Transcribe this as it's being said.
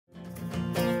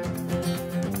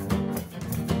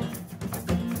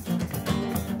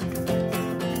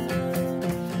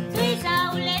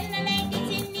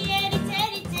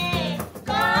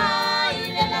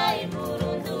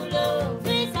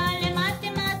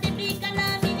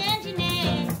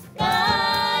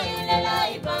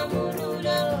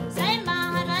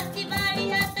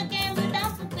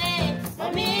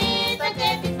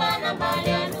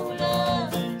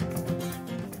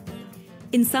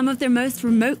some of the most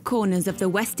remote corners of the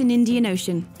Western Indian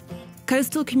Ocean,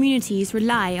 coastal communities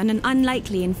rely on an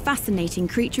unlikely and fascinating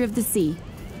creature of the sea,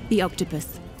 the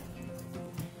octopus.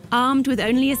 Armed with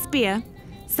only a spear,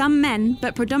 some men,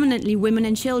 but predominantly women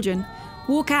and children,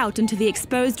 walk out into the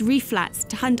exposed reef flats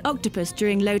to hunt octopus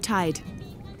during low tide.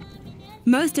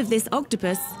 Most of this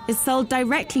octopus is sold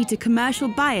directly to commercial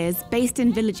buyers based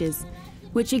in villages,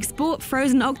 which export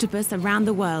frozen octopus around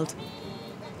the world.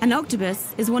 An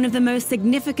octopus is one of the most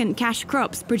significant cash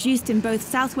crops produced in both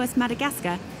southwest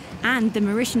Madagascar and the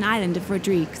Mauritian island of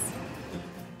Rodrigues.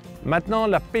 Maintenant,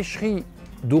 la pêcherie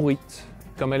d'ourite,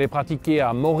 comme elle est pratiquée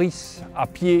à Maurice, à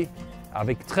pied,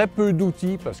 avec très peu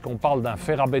d'outils, parce qu'on parle d'un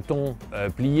fer à béton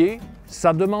plié,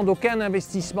 ça ne demande aucun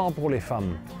investissement pour les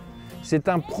femmes. C'est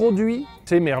un produit,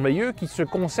 c'est merveilleux, qui se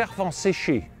conserve en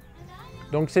séché.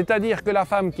 Donc c'est-à-dire que la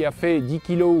femme qui a fait 10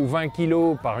 kg ou 20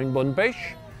 kg par une bonne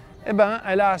pêche, eh ben,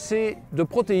 elle a assez de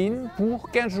protéines pour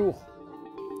 15 jours.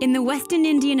 In the Western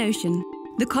Indian Ocean,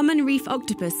 the common reef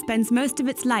octopus spends most of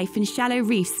its life in shallow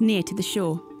reefs near to the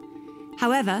shore.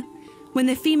 However, when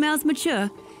the females mature,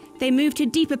 they move to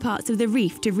deeper parts of the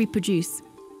reef to reproduce.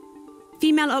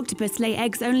 Female octopus lay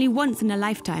eggs only once in a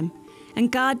lifetime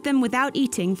and guard them without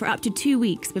eating for up to 2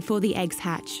 weeks before the eggs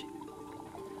hatch.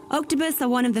 Octopus are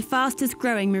one of the fastest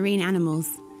growing marine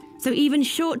animals, so even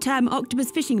short-term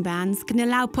octopus fishing bans can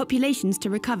allow populations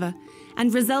to recover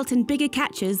and result in bigger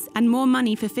catches and more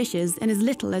money for fishers in as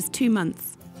little as 2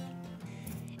 months.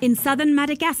 In southern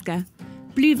Madagascar,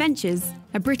 Blue Ventures,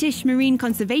 a British marine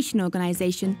conservation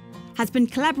organisation, has been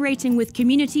collaborating with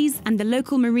communities and the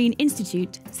local Marine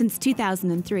Institute since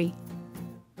 2003.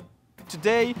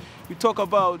 Today we talk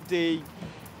about the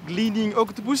gleaning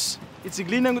octopus. It's a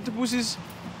gleaning octopus is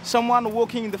someone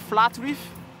walking in the flat reef,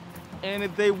 and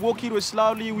they walk it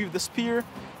slowly with the spear,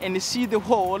 and they see the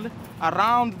hole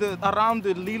around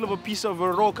the little piece of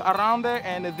a rock around there,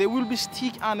 and they will be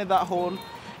stick under that hole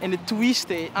and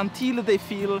twist it until they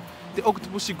feel the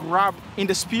octopus grab in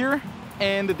the spear,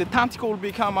 and the tentacle will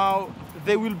be come out.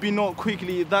 They will be known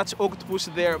quickly. That's octopus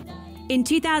there. In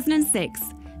 2006,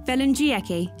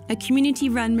 Felungieke, a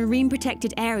community-run marine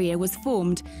protected area, was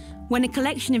formed when a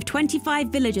collection of 25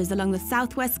 villages along the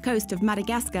southwest coast of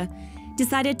Madagascar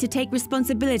decided to take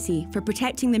responsibility for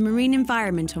protecting the marine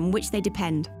environment on which they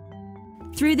depend.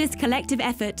 Through this collective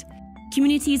effort,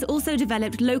 communities also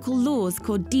developed local laws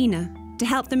called DINA to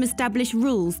help them establish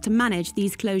rules to manage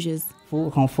these closures. Il faut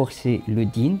renforcer le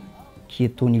DIN qui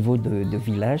est au niveau de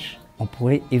village. On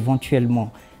pourrait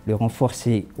éventuellement le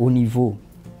renforcer au niveau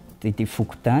des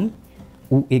Fouctanes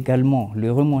ou également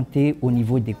le remonter au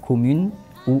niveau des communes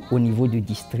ou au niveau du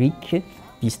district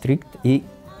et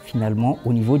finalement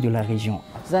au niveau de la région.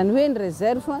 Zany hoe ny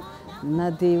réserve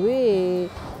na dia hoe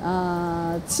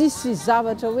tsisy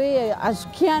zavatra hoe azo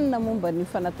kianina momba ny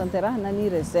fanatanterahana ny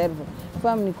réserve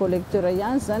fa amin'ny collecteur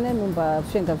ihany zany momba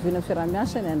fiangaviana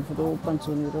fiarahamiasa ny an'ireo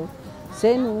mpanjony ireo.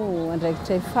 Zay no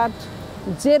andraikitra faritra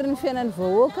mijery ny fiainan'ny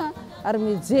vahoaka ary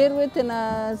mijery hoe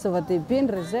tena zava-dehibe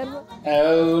ny réserve.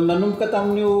 Nanomboka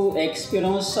tamin'io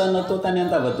expérience natao tany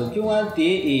Antavadoko io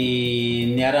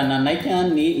dia niara-nanaiky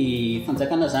ny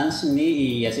fanjakana zany sy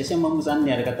ny ACCM moa zany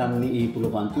niaraka tamin'ny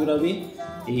Bonaventure hoe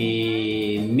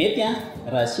mety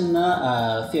raha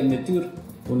asina fermeture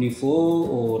au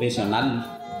niveau régional.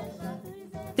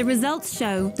 The results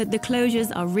show that the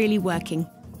closures are really working.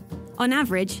 On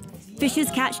average,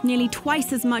 fishers catch nearly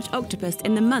twice as much octopus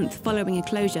in the month following a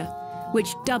closure,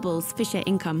 which doubles fisher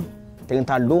income.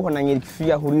 Taloha naniriky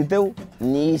fia hory teo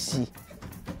nisy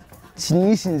tsy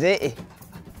nisy nzay e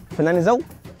fa nany zao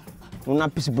no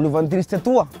nampisy Bonaventure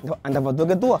toa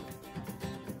Antavadoko toa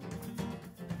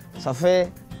ça fait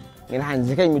ny raha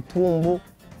nzikay mitombo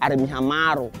ary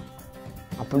mihamaro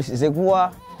en plus zay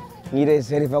koa ny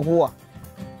réserve koa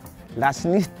la tsy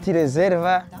nisy ty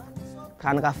réserve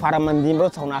ka naka fara mandimby reo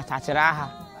tsy nahatratsy raha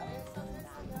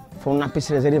fa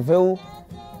nampisy réserve eo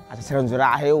atsatsiran'zay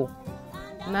raha eo.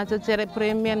 Na tsatsera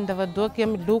premier Antavadoko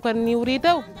milokany orita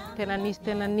eo tena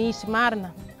nisy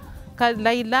marina ka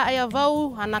lailay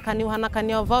avao hanakanio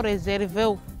avao réserve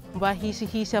eo mba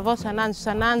hisy avao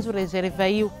sananjo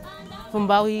réserve io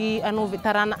mba anovy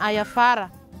tarana ay afara.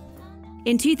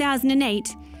 In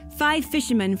 2008, 5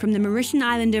 fishermen from the Mauritian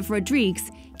island of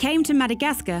Rodrigues came to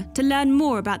Madagascar to learn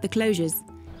more about the closures.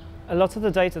 A lot of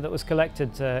the data that was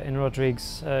collected in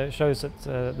Rodrigues shows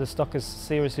that the stock has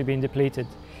seriously been depleted.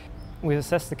 We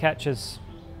assessed the catches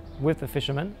with the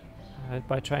fishermen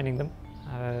by training them,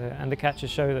 and the catches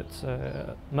show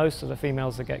that most of the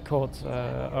females that get caught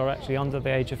are actually under the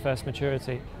age of first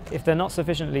maturity. If they're not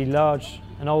sufficiently large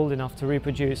and old enough to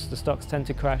reproduce, the stocks tend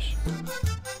to crash.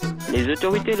 Les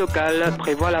autorités locales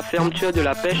prévoient la fermeture de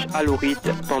la pêche à l'ourite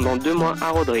pendant 2 mois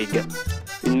à Rodrigue.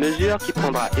 Une mesure qui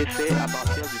prendra effet à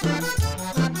partir du 1er.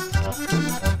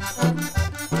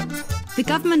 The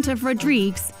government of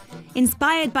Rodrigues,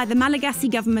 inspired by the Malagasy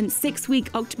government's 6-week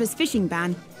octopus fishing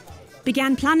ban,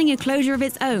 began planning a closure of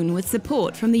its own with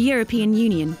support from the European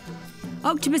Union.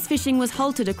 Octopus fishing was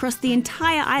halted across the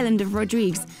entire island of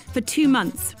Rodrigues for 2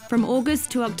 months, from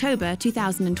August to October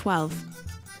 2012.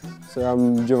 So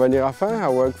I'm Giovanni Raffin. I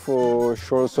work for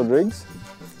Shores Rodrigues,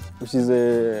 which is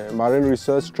a marine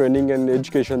research, training and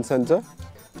education center.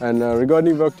 And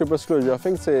regarding the octopus closure, I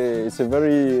think it's a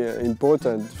very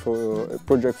important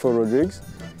project for Rodrigues.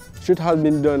 It should have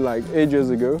been done like ages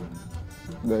ago,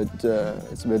 but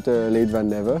it's better late than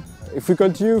never. If we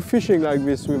continue fishing like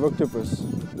this with octopus,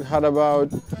 we had about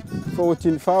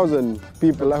 14,000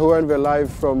 people who earn their life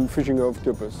from fishing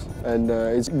octopus, and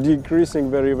it's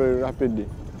decreasing very, very rapidly.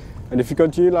 And if we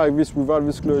continue like this without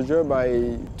this closure,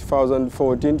 by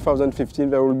 2014, 2015,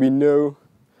 there will be no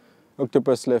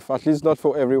octopus left, at least not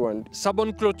for everyone. Sa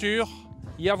bonne clôture,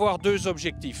 y avoir 2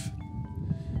 objectifs.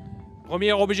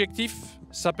 Premier objectif,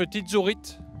 sa petite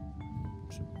zourite,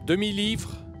 demi-livre,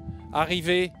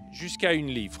 arriver jusqu'à 1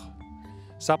 livre.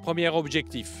 Sa premier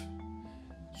objectif.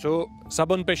 Sa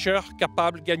bonne pêcheur,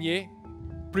 capable de gagner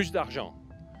plus d'argent.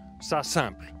 Ça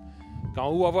simple. Quand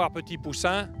ou avoir petit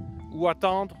poussin, ou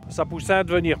attendre sa poussin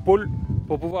devenir poule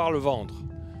pour pouvoir le vendre.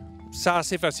 Ça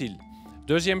assez facile.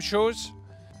 Deuxième chose,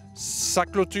 sa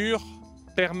clôture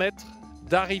permettre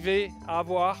d'arriver à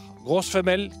avoir grosse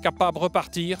femelle capable de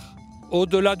repartir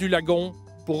au-delà du lagon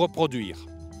pour reproduire.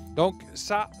 Donc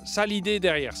ça l'idée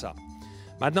derrière ça.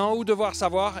 Maintenant, vous devoir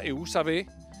savoir, et vous savez,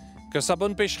 que sa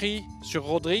bonne pêcherie sur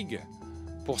Rodrigue,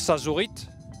 pour sa zourite,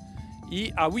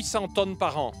 il a 800 tonnes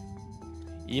par an.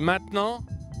 Il maintenant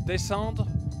descendre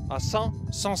à 100,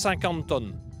 150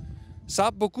 tonnes. Ça,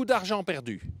 beaucoup d'argent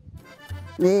perdu.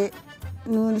 Mais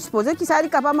nous supposons qu'il s'est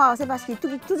capable d'avancer parce que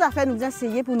toutes les affaires nous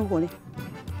essayer pour nous connaître.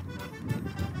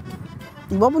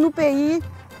 C'est bon pour nous payer,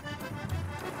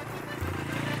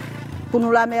 pour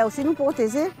nous la mer aussi nous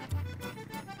protéger.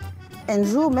 Un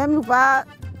jour même nous pas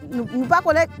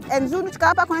connaître, un jour nous ne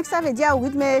pas connaître ça veut dire oui,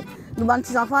 mais nous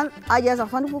petits enfants, ailleurs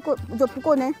enfants nous pour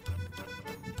connaître.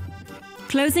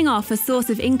 Closing off a source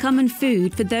of income and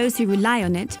food for those who rely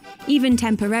on it, even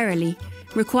temporarily,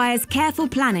 requires careful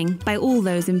planning by all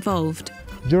those involved.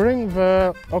 During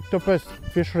the octopus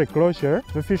fishery closure,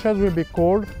 the fishers will be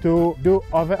called to do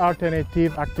other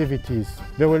alternative activities.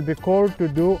 They will be called to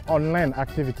do online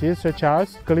activities such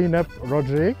as clean up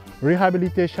Rodrigue,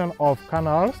 rehabilitation of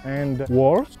canals and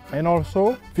walls, and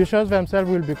also fishers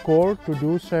themselves will be called to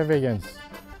do surveillance.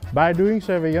 By doing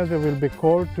surveillance, they will be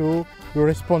called to be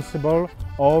responsible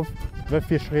of the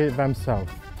fishery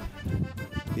themselves.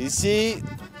 Ici,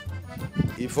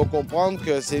 il faut comprendre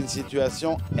que c'est une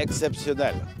situation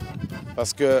exceptionnelle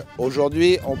parce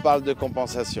qu'aujourd'hui, on parle de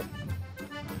compensation.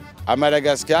 À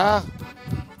Madagascar,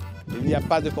 il n'y a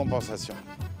pas de compensation.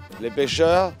 Les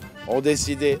pêcheurs ont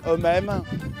décidé eux-mêmes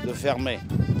de fermer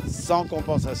sans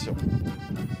compensation.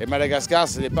 Et Madagascar,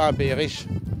 ce n'est pas un pays riche.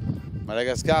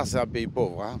 Madagascar, c'est un pays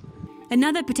pauvre.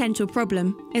 Another potential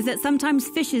problem is that sometimes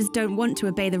fishers don't want to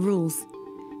obey the rules.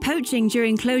 Poaching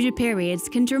during closure periods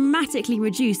can dramatically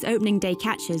reduce opening day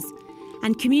catches,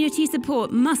 and community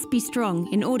support must be strong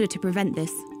in order to prevent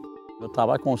this. Le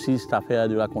travail consiste à faire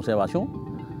de la conservation.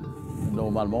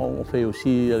 Normalement, on fait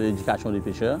aussi l'éducation des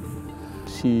pêcheurs.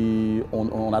 Si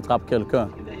on attrape quelqu'un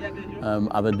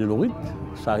avec de l'ourite,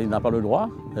 ça, il n'a pas le droit.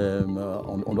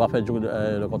 On doit faire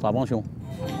de contravention.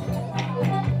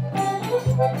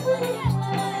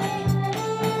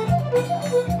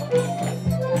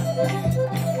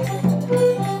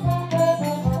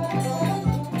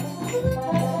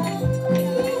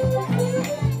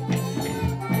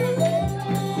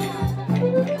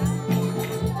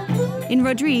 In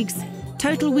Rodrigues,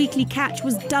 total weekly catch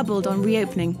was doubled on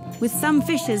reopening, with some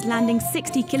fishers landing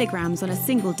 60 kilograms on a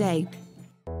single day.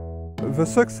 The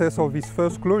success of this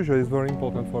first closure is very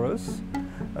important for us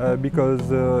because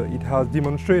it has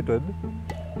demonstrated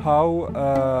how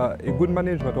a good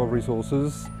management of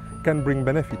resources can bring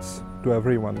benefits to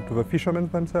everyone, to the fishermen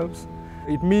themselves.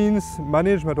 It means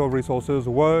management of resources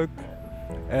work,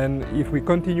 and if we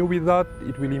continue with that,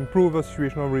 it will improve the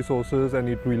situation of resources and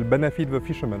it will benefit the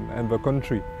fishermen and the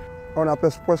country. On a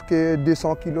pêché presque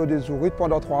 200 kg de zourite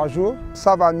pendant 3 jours.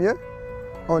 Ça va mieux.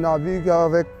 On a vu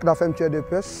qu'avec la fermeture de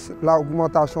pêche,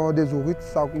 l'augmentation des zourites,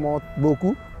 ça augmente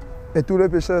beaucoup. Et tous les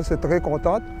pêcheurs sont très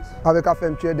contents. Avec la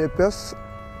fermeture de pêche,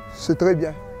 c'est très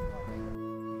bien.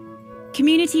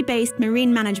 Community-based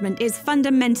marine management is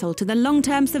fundamental to the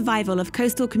long-term survival of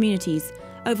coastal communities,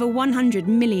 over 100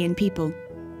 million people.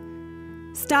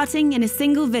 Starting in a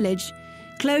single village,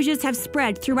 closures have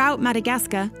spread throughout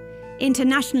Madagascar,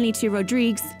 internationally to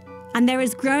Rodrigues, and there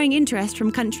is growing interest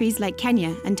from countries like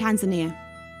Kenya and Tanzania.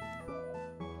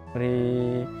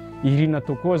 Irina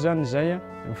tokoa zany zay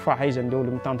fahaizan'le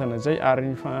olo mitantana zay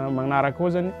ary magnaraka koa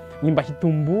zany ny mba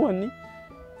hitomboany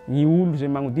ny olo zay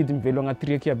magnodidy mivelo agnaty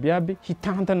rieky abiaby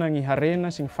hitantana ny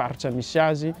harena sy ny faritra misy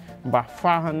azy mba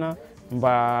afahana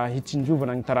mba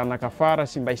hitsinjovana ny taranaka afara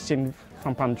sy mba hisiany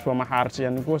fampandrosoa maharitra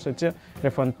ihany koa satria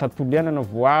rehefa ny tontolo iainana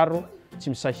voaro tsy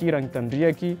misahira ny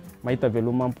tandriaky mahita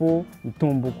velomam-po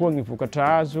mitombo koa ny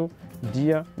vokatra azo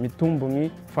dia mitombo ny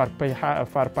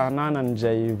faripahanana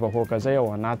zay vahoaka zay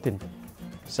ao anatiny.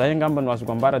 Zay angamba no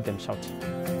azoko ambara dia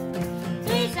misaotra.